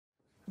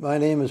My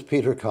name is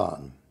Peter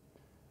Conn.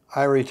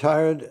 I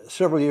retired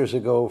several years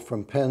ago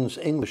from Penn's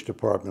English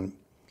department,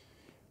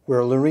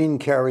 where Lorene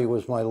Cary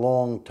was my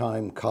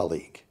longtime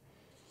colleague.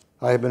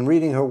 I have been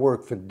reading her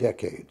work for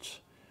decades.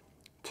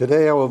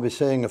 Today I will be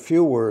saying a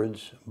few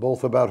words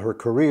both about her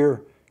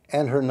career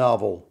and her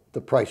novel, The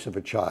Price of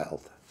a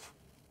Child.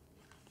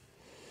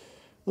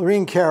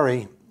 Lorene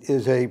Cary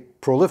is a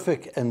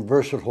prolific and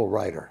versatile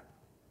writer.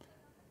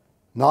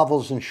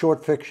 Novels and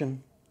short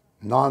fiction,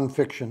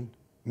 nonfiction,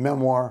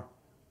 memoir,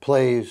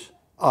 plays,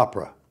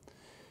 opera.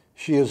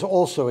 She is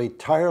also a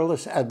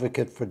tireless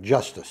advocate for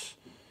justice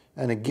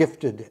and a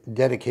gifted,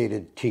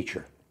 dedicated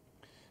teacher.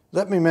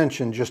 Let me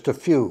mention just a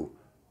few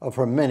of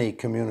her many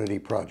community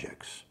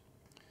projects.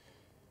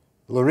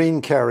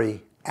 Lorene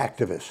Cary,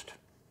 activist.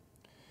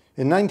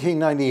 In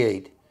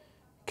 1998,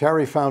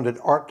 Cary founded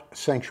Art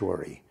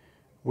Sanctuary,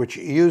 which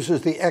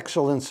uses the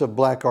excellence of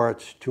Black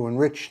arts to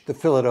enrich the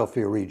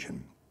Philadelphia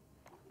region.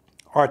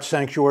 Art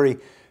Sanctuary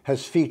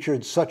has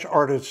featured such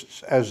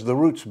artists as the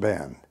Roots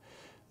Band,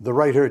 the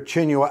writer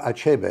Chinua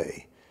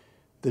Achebe,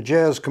 the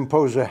jazz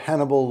composer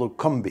Hannibal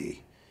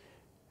Lukumbi,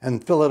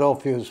 and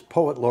Philadelphia's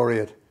poet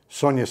laureate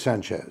Sonia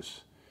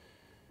Sanchez.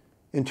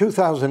 In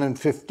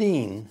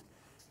 2015,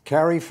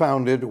 Cary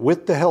founded,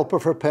 with the help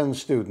of her Penn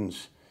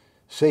students,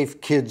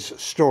 Safe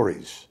Kids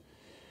Stories,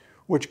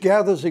 which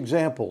gathers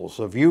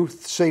examples of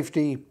youth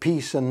safety,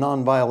 peace, and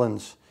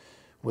nonviolence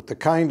with the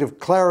kind of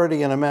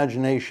clarity and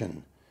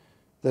imagination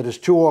that is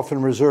too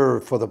often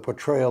reserved for the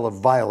portrayal of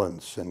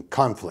violence and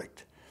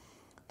conflict.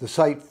 The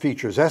site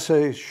features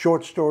essays,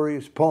 short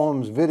stories,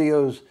 poems,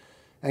 videos,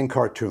 and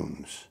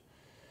cartoons.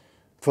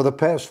 For the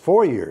past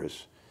 4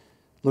 years,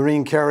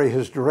 Lorene Cary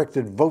has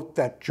directed Vote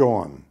That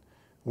Jawn,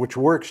 which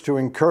works to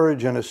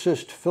encourage and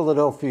assist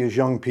Philadelphia's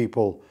young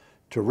people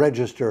to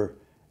register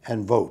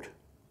and vote.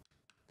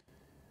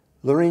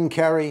 Lorene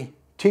Cary,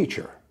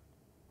 teacher.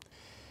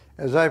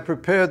 As I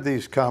prepared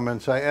these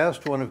comments, I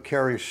asked one of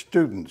Cary's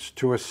students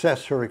to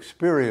assess her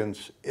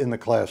experience in the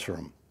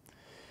classroom.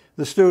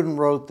 The student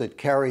wrote that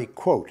Cary,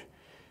 quote,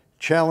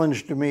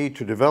 challenged me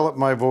to develop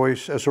my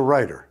voice as a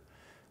writer,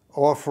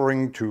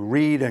 offering to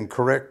read and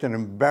correct an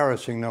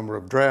embarrassing number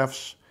of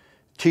drafts,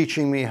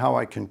 teaching me how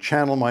I can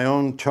channel my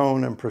own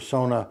tone and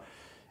persona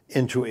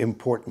into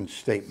important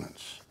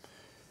statements.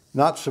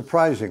 Not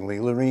surprisingly,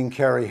 Lorene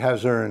Cary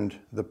has earned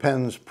the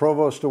Penn's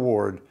Provost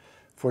Award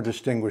for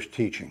Distinguished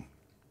Teaching.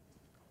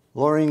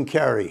 Lorene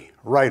Cary,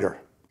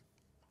 writer.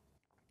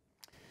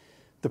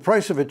 The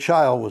Price of a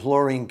Child was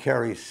Lorene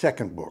Cary's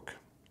second book.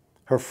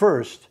 Her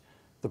first,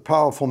 the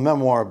powerful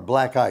memoir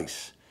Black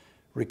Ice,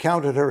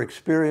 recounted her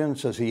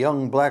experience as a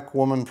young Black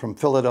woman from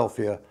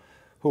Philadelphia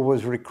who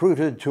was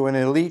recruited to an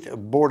elite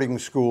boarding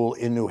school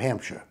in New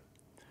Hampshire.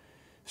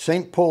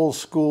 St. Paul's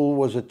School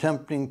was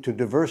attempting to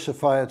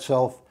diversify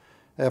itself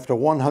after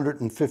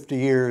 150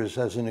 years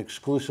as an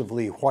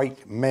exclusively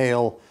white,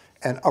 male,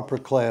 and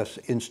upper-class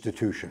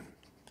institution.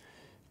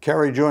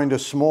 Cary joined a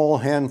small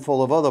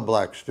handful of other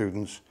Black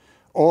students,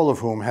 all of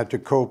whom had to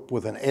cope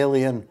with an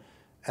alien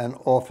and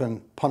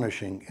often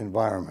punishing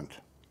environment.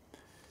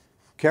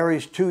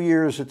 Cary's 2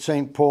 years at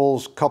St.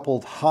 Paul's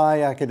coupled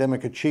high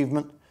academic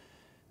achievement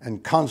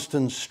and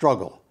constant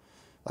struggle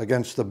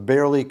against the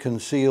barely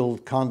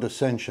concealed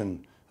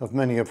condescension of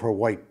many of her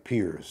white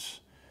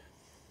peers.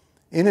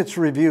 In its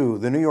review,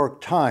 the New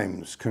York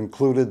Times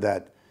concluded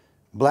that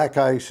Black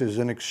Ice is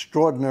an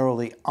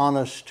extraordinarily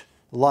honest,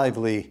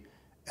 lively,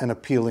 and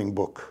appealing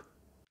book.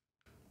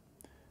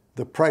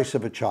 The Price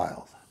of a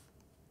Child.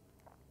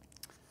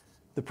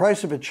 The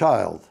Price of a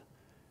Child,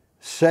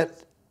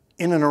 set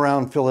in and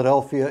around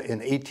Philadelphia in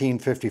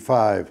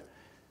 1855,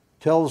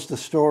 tells the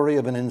story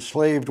of an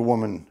enslaved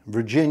woman,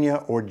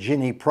 Virginia or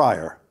Ginny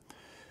Pryor,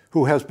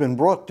 who has been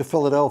brought to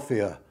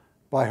Philadelphia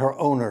by her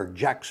owner,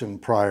 Jackson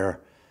Pryor,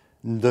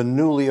 the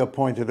newly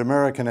appointed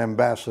American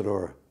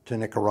ambassador to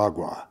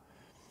Nicaragua.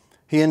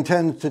 He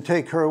intends to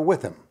take her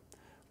with him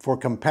for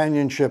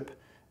companionship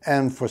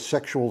and for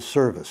sexual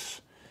service.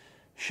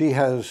 She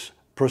has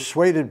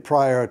persuaded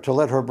Pryor to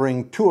let her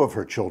bring 2 of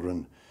her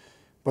children,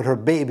 but her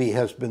baby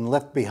has been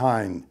left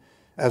behind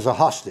as a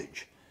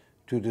hostage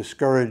to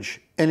discourage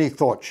any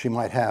thought she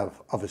might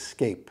have of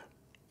escape.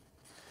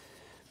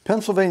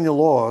 Pennsylvania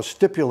law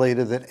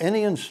stipulated that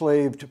any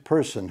enslaved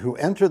person who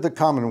entered the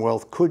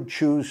Commonwealth could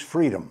choose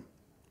freedom.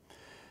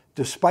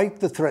 Despite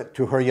the threat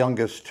to her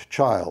youngest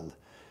child,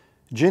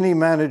 Ginny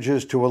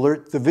manages to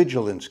alert the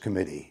Vigilance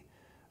Committee,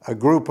 a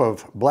group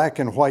of Black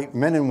and white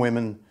men and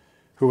women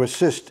who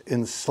assist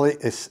in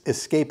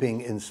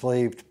escaping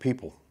enslaved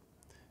people.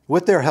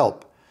 With their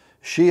help,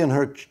 she and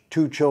her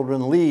 2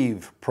 children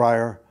leave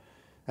Pryor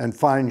and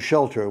find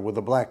shelter with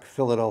a Black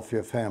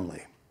Philadelphia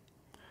family.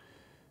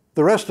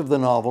 The rest of the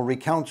novel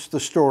recounts the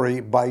story,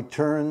 by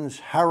turns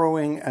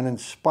harrowing and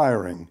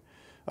inspiring,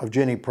 of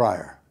Ginny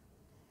Pryor.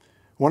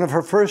 One of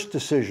her first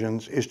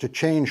decisions is to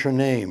change her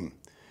name,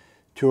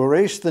 to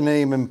erase the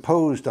name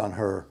imposed on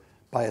her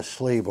by a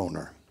slave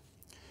owner.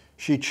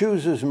 She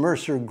chooses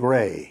Mercer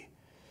Gray,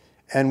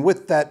 and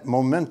with that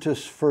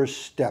momentous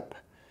first step,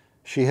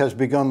 she has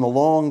begun the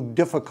long,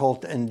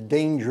 difficult, and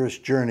dangerous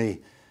journey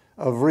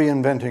of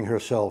reinventing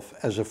herself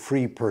as a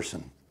free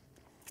person.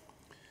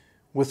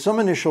 With some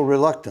initial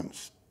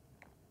reluctance,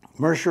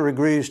 Mercer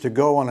agrees to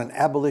go on an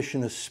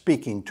abolitionist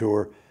speaking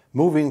tour,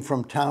 moving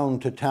from town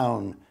to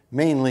town,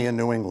 mainly in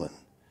New England.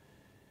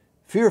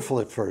 Fearful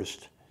at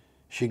first,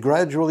 she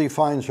gradually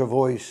finds her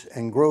voice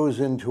and grows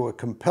into a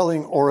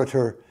compelling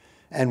orator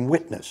and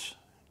witness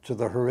to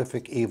the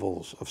horrific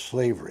evils of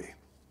slavery.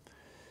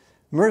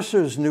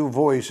 Mercer's new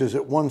voice is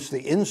at once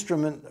the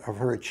instrument of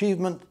her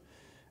achievement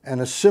and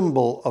a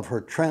symbol of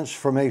her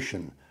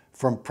transformation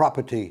from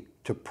property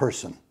to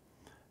person.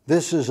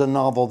 This is a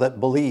novel that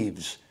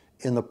believes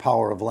in the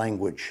power of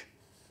language.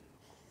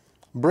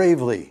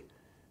 Bravely,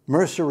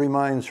 Mercer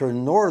reminds her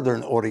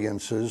northern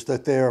audiences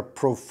that their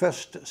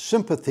professed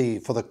sympathy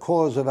for the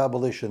cause of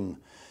abolition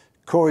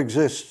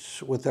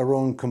coexists with their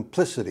own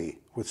complicity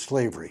with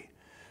slavery.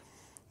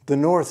 The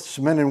North's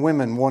men and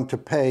women want to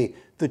pay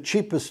the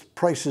cheapest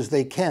prices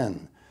they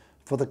can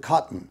for the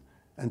cotton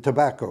and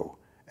tobacco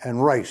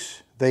and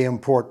rice they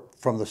import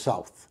from the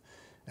South,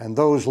 and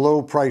those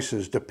low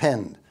prices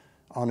depend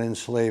on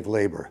enslaved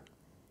labor.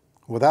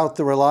 Without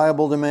the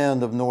reliable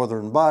demand of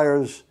Northern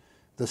buyers,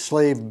 the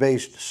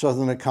slave-based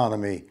Southern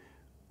economy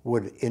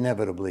would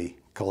inevitably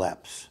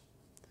collapse.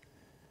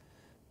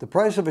 The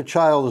Price of a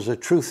Child is a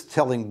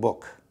truth-telling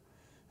book,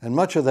 and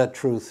much of that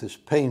truth is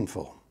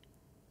painful.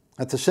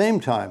 At the same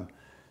time,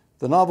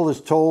 the novel is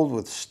told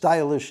with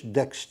stylish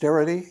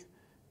dexterity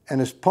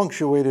and is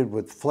punctuated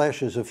with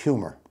flashes of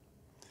humor.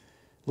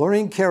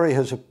 Lorene Cary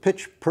has a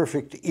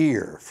pitch-perfect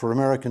ear for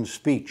American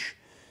speech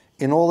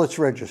in all its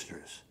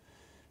registers,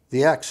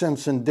 the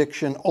accents and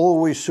diction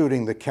always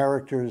suiting the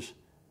characters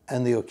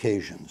and the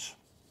occasions.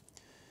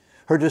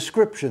 Her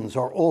descriptions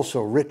are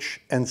also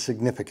rich and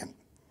significant.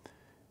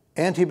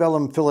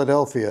 Antebellum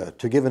Philadelphia,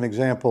 to give an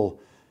example,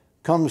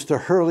 comes to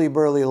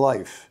hurly-burly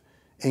life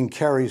in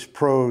Cary's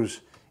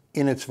prose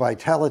in its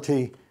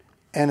vitality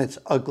and its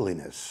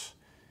ugliness.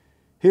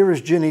 Here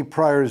is Ginny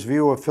Pryor's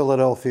view of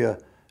Philadelphia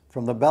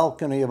from the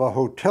balcony of a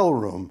hotel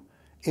room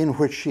in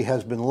which she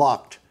has been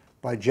locked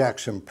by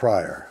Jackson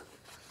Pryor.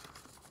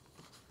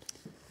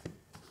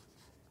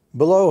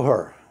 Below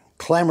her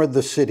clamored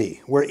the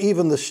city, where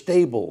even the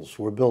stables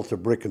were built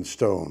of brick and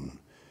stone.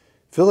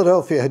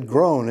 Philadelphia had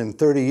grown in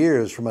 30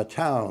 years from a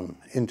town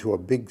into a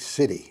big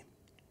city.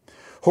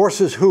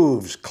 Horses'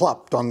 hooves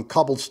clopped on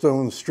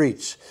cobblestone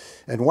streets,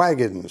 and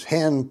wagons,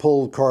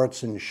 hand-pulled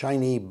carts, and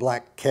shiny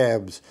black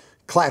cabs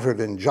clattered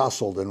and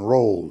jostled and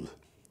rolled.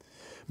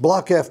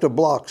 Block after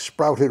block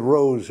sprouted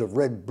rows of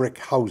red brick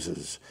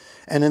houses,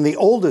 and in the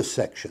oldest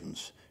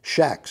sections,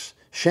 shacks,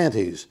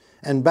 shanties,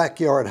 and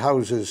backyard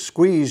houses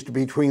squeezed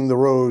between the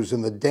rows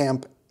in the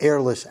damp,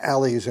 airless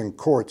alleys and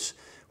courts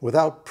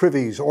without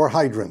privies or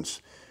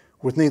hydrants,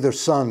 with neither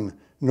sun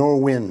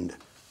nor wind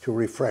to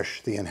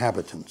refresh the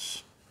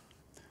inhabitants.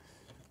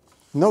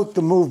 Note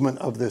the movement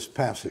of this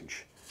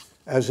passage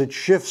as it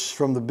shifts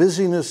from the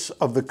busyness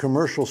of the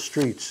commercial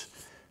streets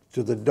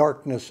to the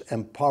darkness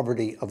and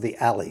poverty of the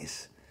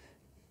alleys.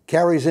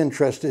 Cary's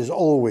interest is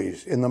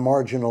always in the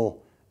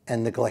marginal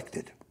and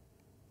neglected.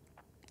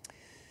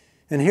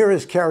 And here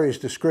is Cary's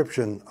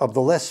description of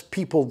the less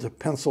peopled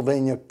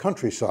Pennsylvania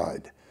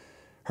countryside,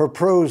 her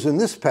prose in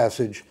this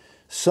passage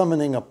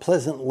summoning a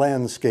pleasant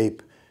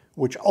landscape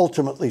which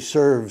ultimately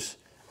serves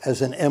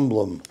as an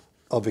emblem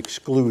of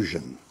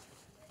exclusion.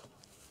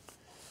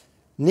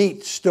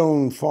 Neat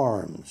stone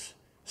farms,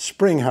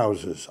 spring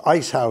houses,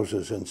 ice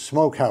houses, and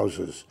smoke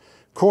houses,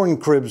 corn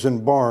cribs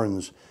and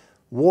barns,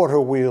 water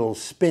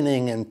wheels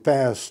spinning in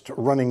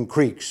fast-running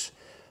creeks,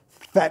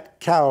 fat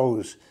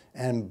cows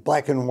and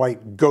black and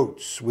white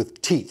goats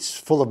with teats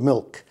full of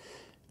milk,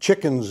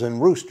 chickens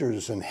and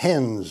roosters and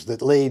hens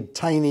that laid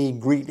tiny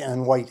green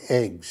and white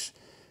eggs.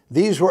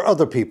 These were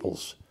other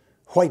people's,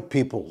 white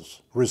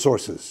people's,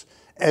 resources,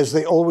 as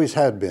they always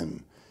had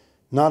been,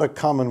 not a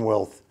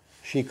commonwealth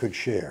she could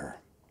share.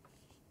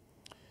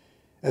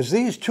 As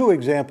these two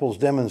examples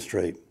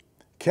demonstrate,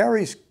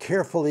 Cary's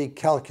carefully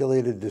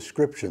calculated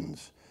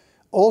descriptions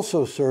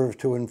also serve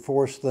to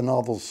enforce the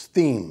novel's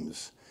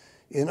themes.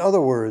 In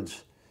other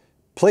words,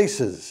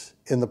 places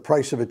in The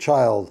Price of a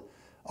Child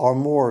are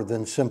more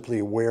than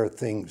simply where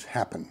things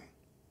happen.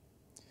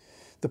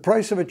 The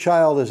Price of a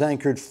Child is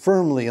anchored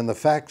firmly in the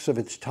facts of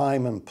its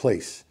time and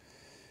place.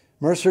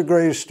 Mercer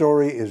Gray's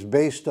story is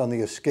based on the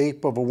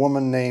escape of a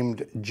woman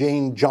named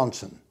Jane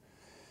Johnson.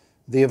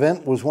 The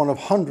event was one of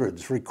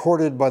hundreds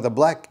recorded by the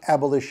black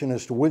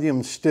abolitionist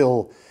William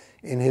Still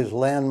in his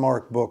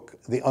landmark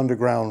book, The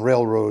Underground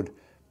Railroad,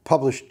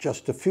 published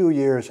just a few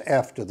years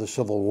after the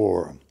Civil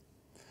War.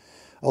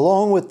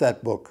 Along with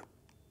that book,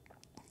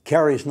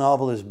 Cary's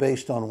novel is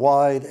based on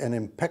wide and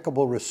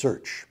impeccable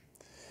research.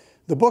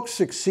 The book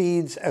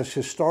succeeds as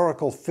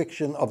historical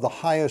fiction of the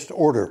highest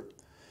order.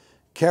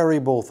 Cary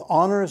both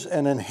honors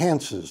and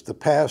enhances the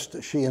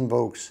past she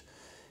invokes,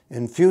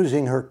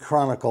 infusing her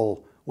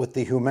chronicle with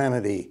the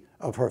humanity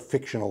of her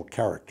fictional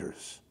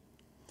characters.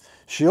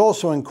 She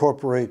also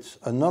incorporates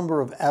a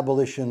number of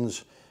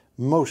abolition's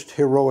most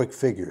heroic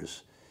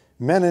figures,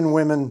 men and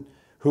women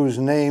whose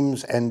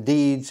names and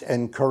deeds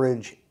and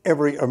courage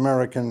every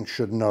American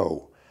should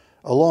know,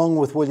 along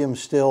with William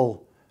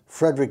Still,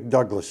 Frederick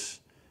Douglass,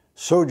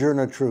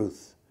 Sojourner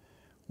Truth,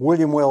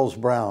 William Wells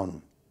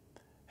Brown,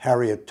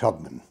 Harriet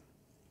Tubman.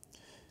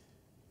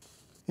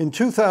 In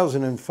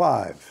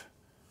 2005,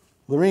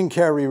 Lorene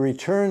Cary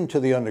returned to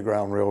the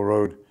Underground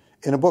Railroad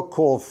in a book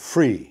called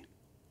Free.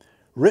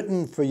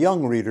 Written for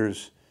young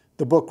readers,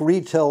 the book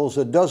retells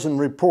a dozen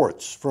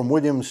reports from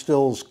William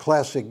Still's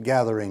classic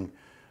gathering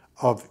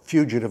of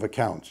fugitive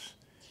accounts.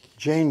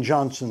 Jane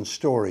Johnson's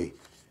story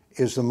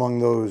is among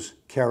those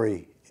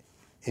Cary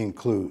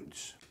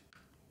includes.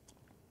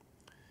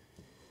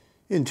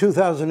 In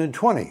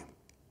 2020,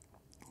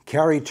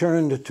 Cary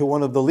turned to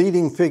one of the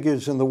leading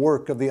figures in the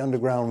work of the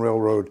Underground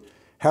Railroad,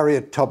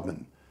 Harriet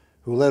Tubman,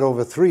 who led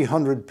over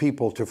 300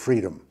 people to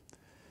freedom.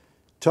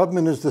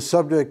 Tubman is the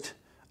subject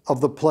of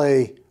the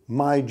play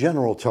My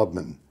General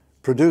Tubman,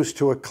 produced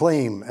to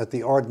acclaim at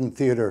the Ardent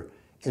Theater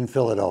in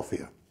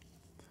Philadelphia.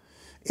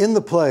 In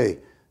the play,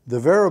 the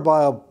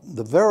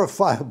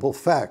verifiable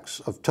facts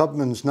of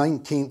Tubman's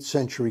 19th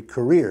century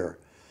career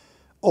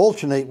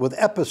alternate with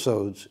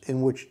episodes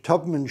in which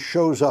Tubman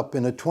shows up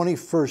in a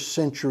 21st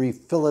century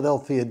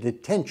Philadelphia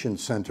detention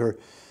center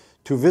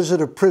to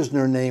visit a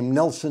prisoner named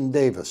Nelson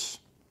Davis.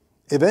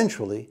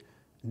 Eventually,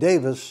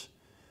 Davis,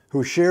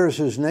 who shares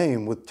his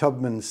name with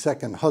Tubman's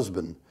second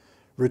husband,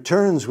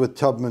 returns with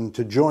Tubman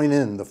to join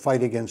in the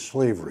fight against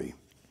slavery.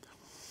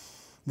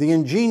 The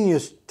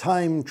ingenious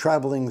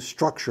time-traveling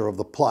structure of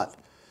the plot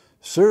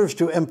serves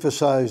to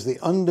emphasize the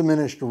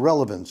undiminished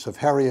relevance of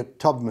Harriet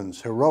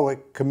Tubman's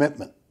heroic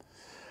commitment.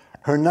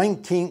 Her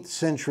 19th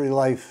century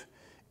life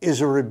is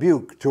a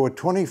rebuke to a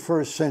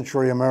 21st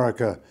century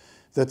America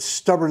that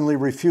stubbornly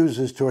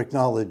refuses to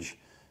acknowledge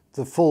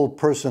the full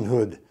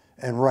personhood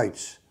and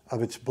rights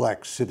of its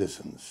black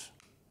citizens.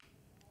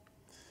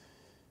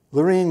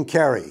 Lorene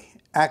Cary,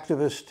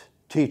 activist,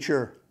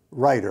 teacher,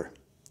 writer.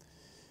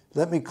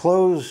 Let me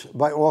close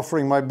by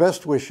offering my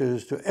best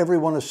wishes to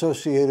everyone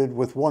associated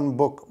with One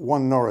Book,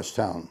 One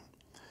Norristown.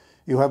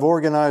 You have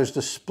organized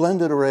a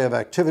splendid array of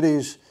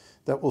activities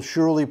that will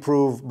surely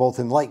prove both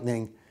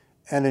enlightening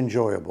and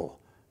enjoyable.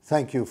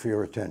 Thank you for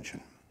your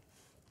attention.